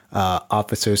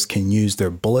officers can use their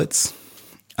bullets.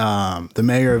 The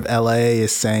mayor of LA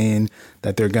is saying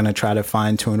that they're going to try to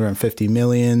find $250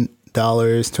 million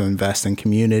to invest in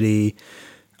community,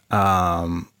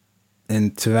 and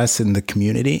to invest in the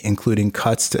community, including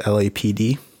cuts to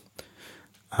LAPD,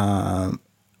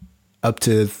 up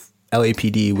to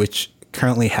LAPD, which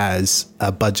currently has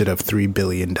a budget of $3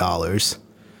 billion.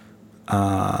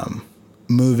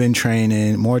 Move-in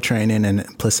training, more training and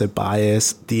implicit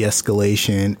bias,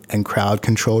 de-escalation, and crowd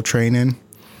control training.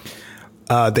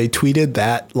 They tweeted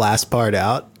that last part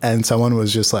out, and someone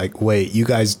was just like, "Wait, you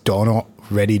guys don't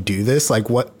already do this? Like,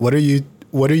 what are you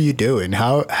doing?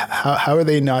 How are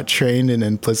they not trained in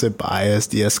implicit bias,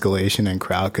 de-escalation, and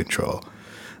crowd control?"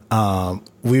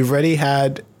 We've already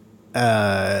had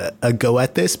a go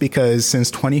at this because since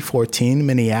 2014,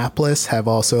 Minneapolis have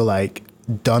also like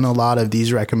done a lot of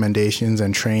these recommendations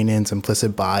and trainings,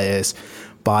 implicit bias,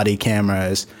 body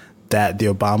cameras that the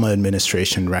Obama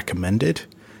administration recommended.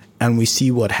 And we see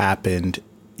what happened,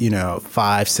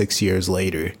 5-6 years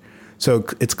later. So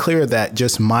it's clear that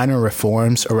just minor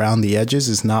reforms around the edges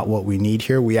is not what we need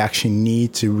here. We actually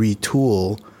need to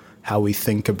retool how we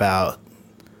think about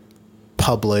the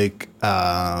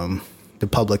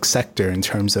public sector in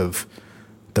terms of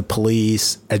the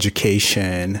police,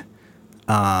 education,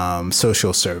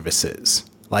 social services.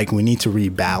 Like we need to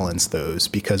rebalance those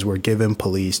because we're giving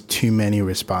police too many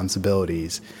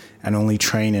responsibilities and only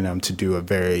training them to do a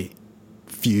very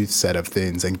few set of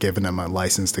things and giving them a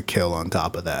license to kill on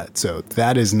top of that. So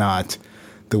that is not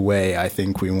the way I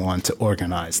think we want to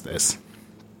organize this.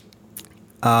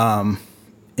 In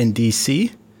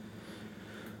DC,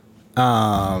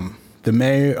 the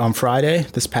mayor on Friday,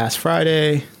 this past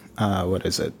Friday,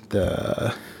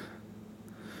 the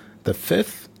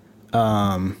 5th,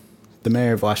 the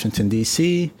mayor of Washington,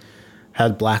 D.C.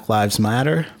 had Black Lives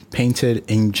Matter painted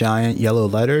in giant yellow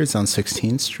letters on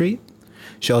 16th Street.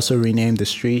 She also renamed the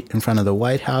street in front of the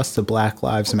White House to Black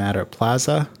Lives Matter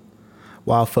Plaza.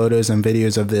 While photos and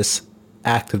videos of this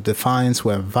act of defiance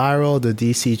went viral, the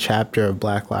D.C. chapter of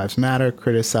Black Lives Matter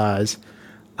criticized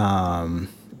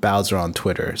Bowser on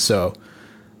Twitter. So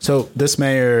this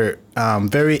mayor,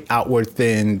 very outward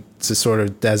thing to sort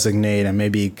of designate and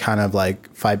maybe kind of like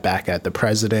fight back at the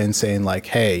president, saying like,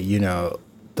 hey,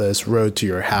 this road to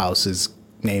your house is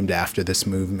named after this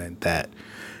movement that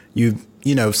you've,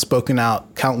 spoken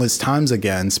out countless times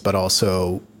against, but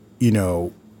also,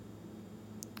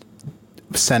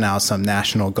 sent out some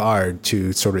National Guard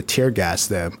to sort of tear gas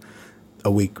them a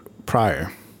week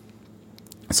prior.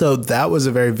 So that was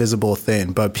a very visible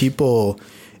thing, but people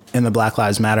in the Black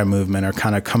Lives Matter movement are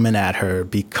kind of coming at her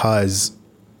because,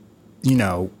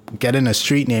 getting a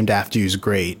street named after you is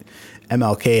great.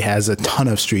 MLK has a ton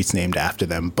of streets named after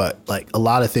them, but like a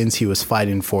lot of things he was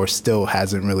fighting for still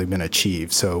hasn't really been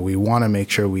achieved. So we want to make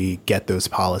sure we get those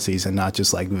policies and not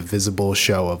just like a visible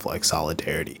show of like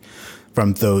solidarity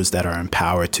from those that are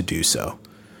empowered to do so.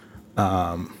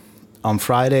 On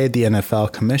Friday, the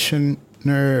NFL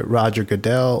commissioner, Roger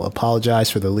Goodell,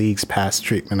 apologized for the league's past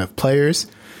treatment of players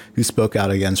who spoke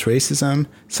out against racism,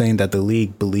 saying that the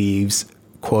league believes,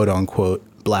 quote unquote,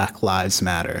 Black Lives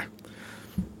Matter.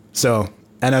 So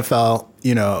NFL,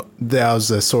 that was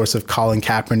the source of Colin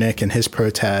Kaepernick and his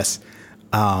protests,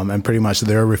 and pretty much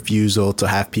their refusal to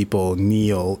have people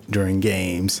kneel during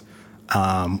games.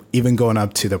 Even going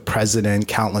up to the president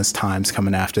countless times,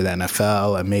 coming after the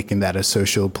NFL and making that a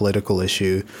social political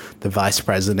issue, the vice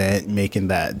president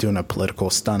doing a political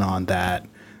stunt on that.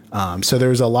 So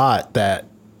there's a lot that,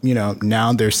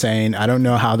 now they're saying, I don't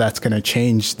know how that's going to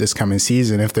change this coming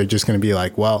season, if they're just going to be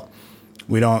like, well,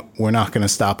 we're not going to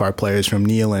stop our players from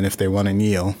kneeling if they want to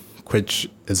kneel, which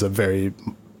is a very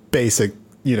basic,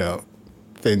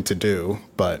 thing to do.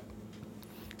 But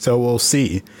so we'll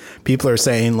see. People are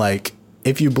saying, like,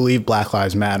 if you believe Black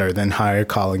Lives Matter, then hire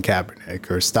Colin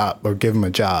Kaepernick or give him a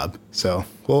job. So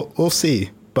we'll see.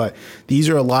 But these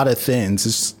are a lot of things.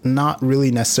 It's not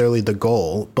really necessarily the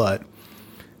goal, but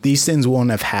these things won't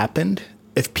have happened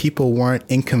if people weren't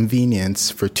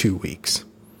inconvenienced for 2 weeks.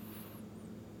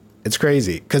 It's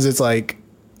crazy because it's like,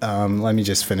 let me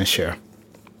just finish here.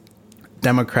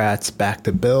 Democrats backed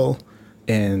a bill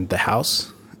in the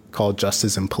House called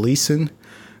Justice and Policing,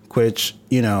 which,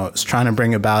 is trying to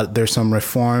bring about, there's some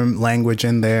reform language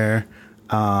in there.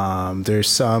 There's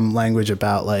some language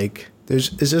about it's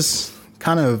just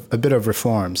kind of a bit of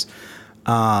reforms.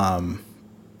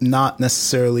 Not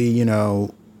necessarily,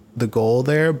 the goal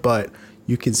there, but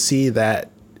you can see that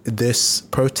this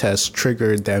protest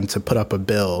triggered them to put up a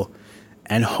bill,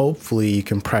 and hopefully you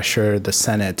can pressure the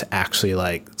Senate to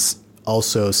actually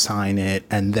also sign it,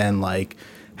 and then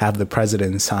have the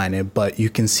president sign it. But you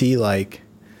can see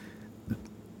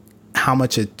how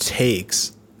much it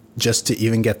takes just to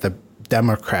even get the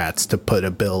Democrats to put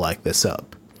a bill like this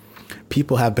up.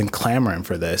 People have been clamoring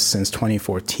for this since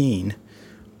 2014,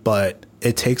 but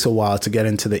it takes a while to get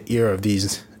into the ear of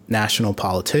these national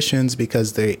politicians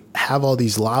because they have all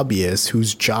these lobbyists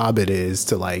whose job it is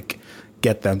to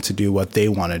get them to do what they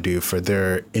want to do for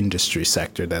their industry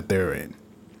sector that they're in.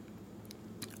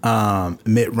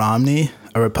 Mitt Romney,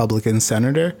 a Republican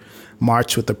senator,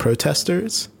 marched with the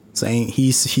protesters, saying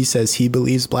he says he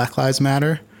believes Black Lives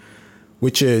Matter,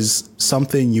 which is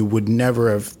something you would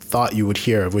never have thought you would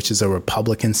hear of, which is a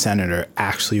Republican senator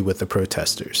actually with the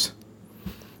protesters.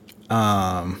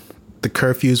 The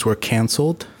curfews were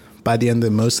canceled by the end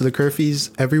of most of the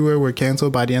curfews everywhere were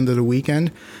canceled by the end of the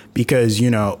weekend because,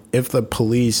 if the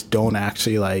police don't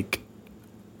actually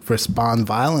respond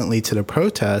violently to the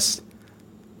protests,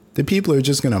 the people are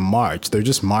just going to march. They're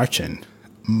just marching.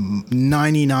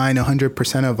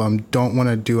 100% of them don't want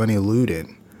to do any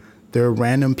looting. There are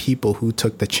random people who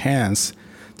took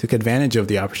advantage of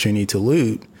the opportunity to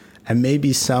loot, and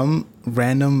maybe some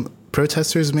random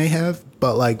protesters may have,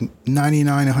 but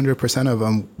 100% of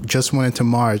them just wanted to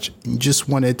march, just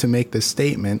wanted to make the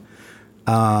statement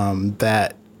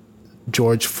that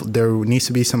there needs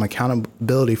to be some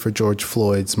accountability for George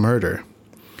Floyd's murder.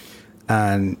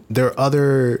 And there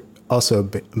are also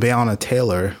Breonna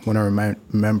Taylor, when I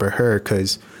remember her,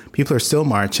 because people are still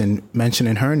marching,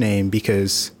 mentioning her name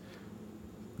because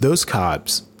those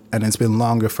cops, and it's been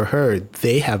longer for her,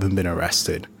 they haven't been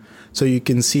arrested. So you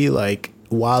can see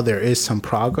while there is some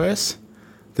progress,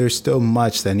 there's still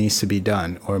much that needs to be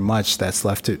done, or much that's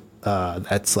left to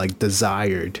that's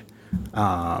desired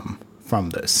from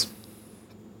this.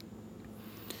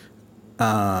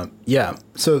 So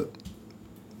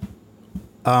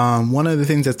one of the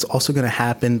things that's also going to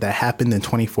happen that happened in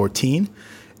 2014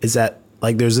 is that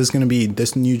there's going to be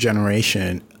this new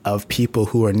generation of people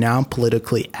who are now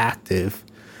politically active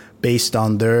based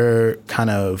on their kind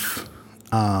of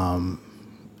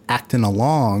acting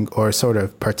along or sort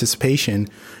of participation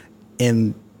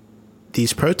in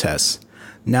these protests.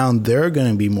 Now they're going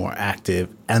to be more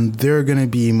active, and they're going to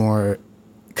be more,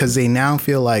 because they now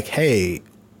feel hey,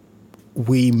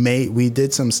 we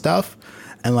did some stuff,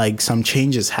 and some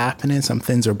changes happening, some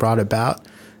things are brought about.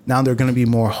 Now they're going to be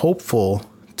more hopeful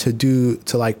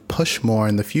to push more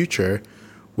in the future,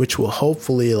 which will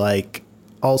hopefully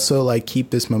also keep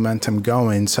this momentum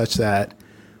going, such that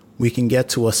we can get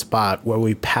to a spot where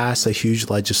we pass a huge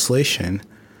legislation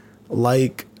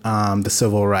the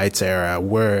civil rights era,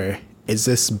 where it's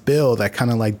this bill that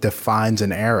kind of defines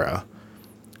an era.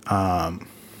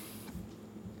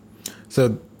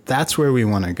 So that's where we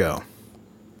want to go.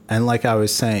 And like I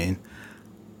was saying,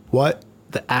 what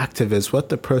the activists, what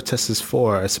the protest is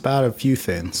for, it's about a few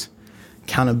things.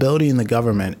 Accountability in the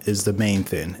government is the main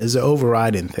thing, is the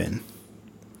overriding thing.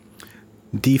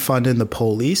 Defunding the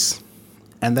police,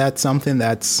 and that's something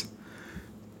that's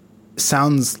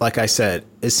sounds, like I said,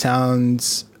 it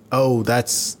sounds, oh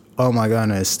my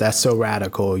goodness, that's so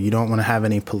radical. You don't want to have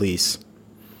any police.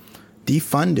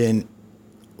 Defunding,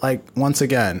 like, once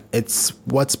again, it's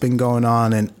what's been going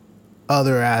on in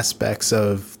other aspects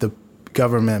of the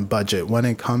government budget when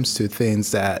it comes to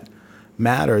things that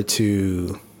matter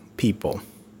to people.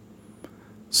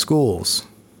 Schools,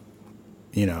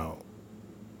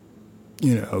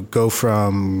 go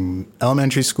from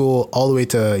elementary school all the way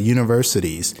to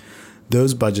universities.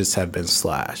 Those budgets have been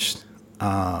slashed.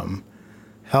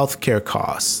 Healthcare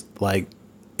costs, like,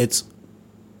 it's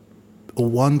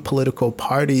one political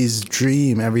party's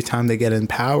dream every time they get in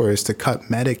power is to cut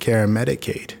Medicare and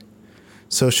Medicaid,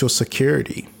 Social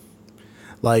Security.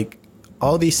 Like,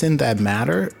 all these things that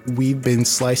matter, we've been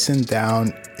slicing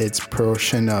down its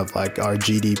portion of, like, our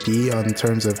GDP in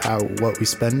terms of what we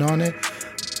spend on it,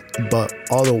 but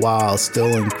all the while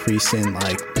still increasing,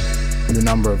 like, the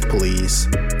number of police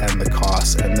and the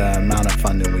cost and the amount of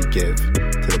funding we give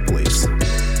to the police.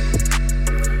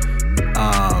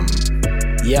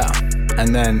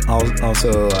 And then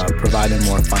also providing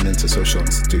more funding to social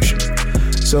institutions.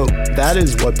 So that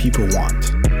is what people want.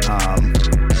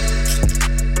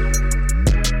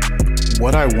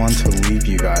 What I want to leave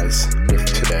you guys with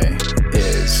today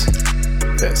is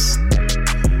this.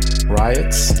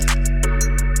 Riots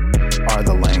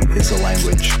is the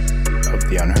language of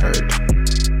the unheard.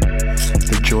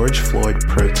 The George Floyd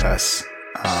protests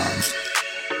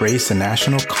raised the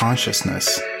national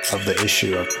consciousness of the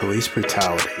issue of police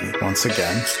brutality once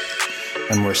again,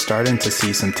 and we're starting to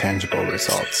see some tangible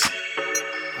results.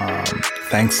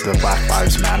 Thanks to the Black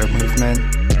Lives Matter movement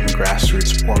and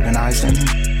grassroots organizing,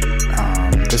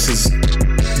 this is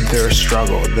their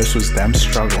struggle. This was them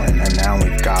struggling, and now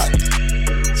we've got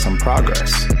some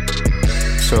progress.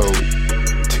 So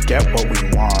to get what we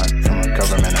want from our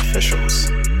government officials,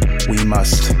 we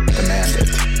must demand it.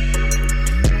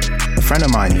 A friend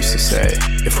of mine used to say,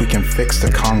 if we can fix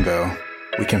the Congo,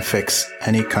 we can fix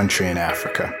any country in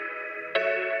Africa.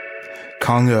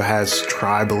 Congo has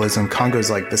tribalism. Congo is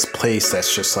like this place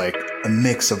that's just like a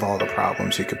mix of all the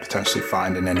problems you could potentially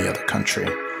find in any other country.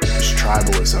 There's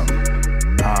tribalism.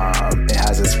 It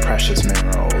has its precious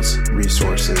minerals,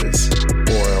 resources,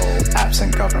 oil,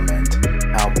 absent government,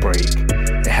 outbreak.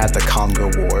 It had the Congo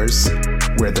Wars,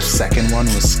 where the second one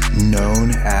was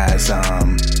known as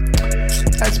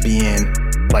being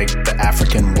like the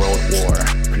African World War,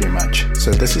 pretty much.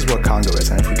 So this is what Congo is,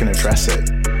 and if we can address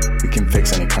it, we can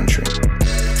fix any country.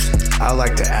 I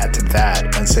like to add to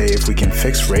that and say if we can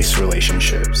fix race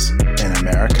relationships in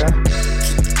America,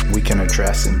 we can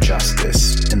address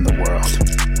injustice in the world.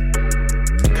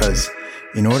 Because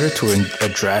in order to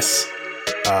address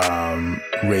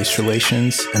race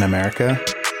relations in America,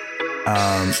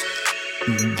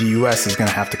 the U.S. is going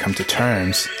to have to come to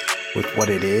terms with what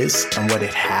it is and what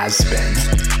it has been,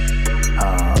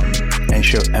 and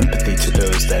show empathy to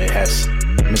those that it has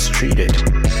mistreated.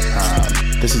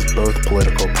 This is both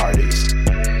political parties.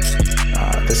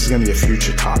 This is going to be a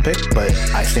future topic, but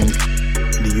I think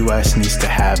the U.S. needs to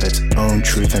have its own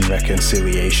Truth and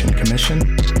Reconciliation Commission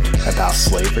about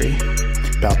slavery,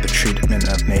 about the treatment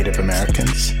of Native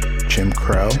Americans, Jim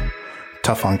Crow,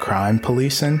 tough on crime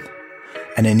policing,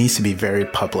 and it needs to be very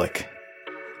public.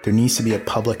 There needs to be a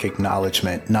public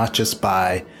acknowledgement, not just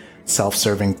by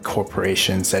self-serving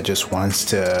corporations that just wants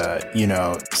to,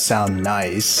 sound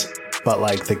nice, but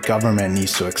like the government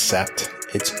needs to accept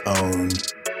its own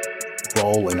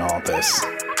role in all this.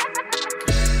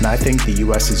 And I think the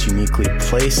U.S. is uniquely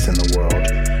placed in the world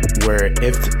where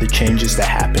if the changes that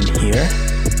happen here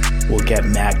will get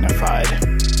magnified.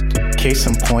 Case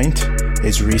in point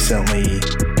is recently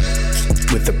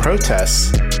with the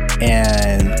protests,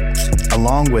 and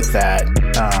along with that,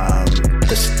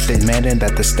 demanding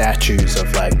that the statues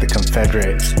of like the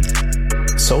Confederate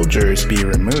soldiers be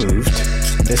removed.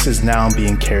 This is now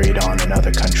being carried on in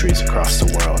other countries across the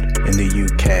world, in the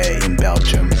UK, in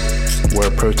Belgium,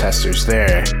 where protesters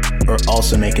there are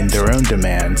also making their own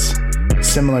demands,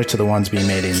 similar to the ones being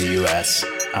made in the US,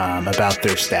 about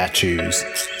their statues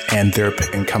and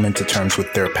coming to terms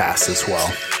with their past as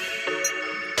well.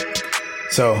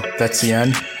 So that's the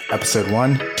end, episode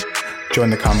 1. Join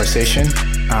the conversation.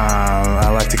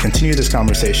 I'd like to continue this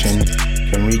conversation.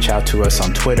 You can reach out to us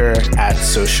on Twitter at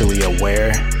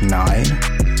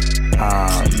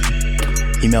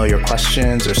sociallyaware9. Email your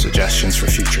questions or suggestions for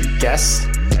future guests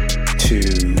to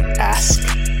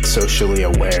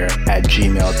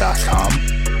asksociallyaware@gmail.com.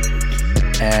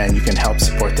 And you can help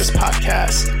support this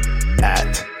podcast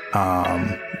at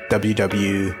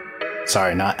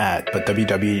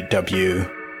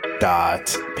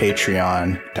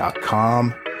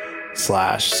www.patreon.com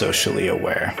socially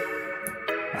aware.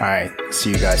 All right.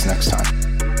 See you guys next time.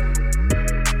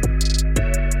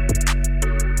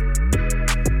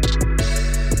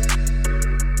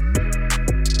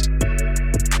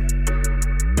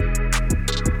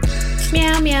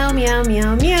 Meow meow meow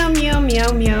meow meow meow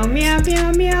meow meow meow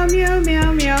meow meow meow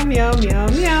meow meow meow meow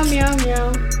meow meow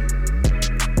meow.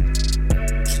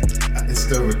 It's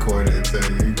still recorded, so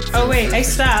you. Oh wait, I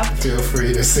stopped. Feel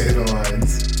free to say the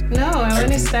lines. No, I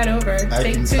want to start over.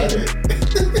 Take two.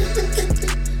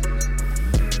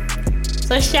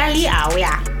 Socially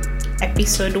Aware,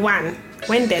 episode 1.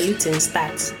 When the looting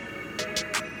starts.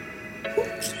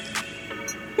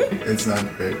 It's not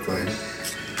very plain.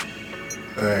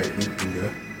 Alright, you can go.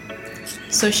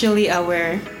 Socially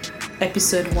Aware,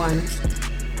 episode 1.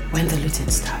 When the looting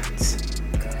starts.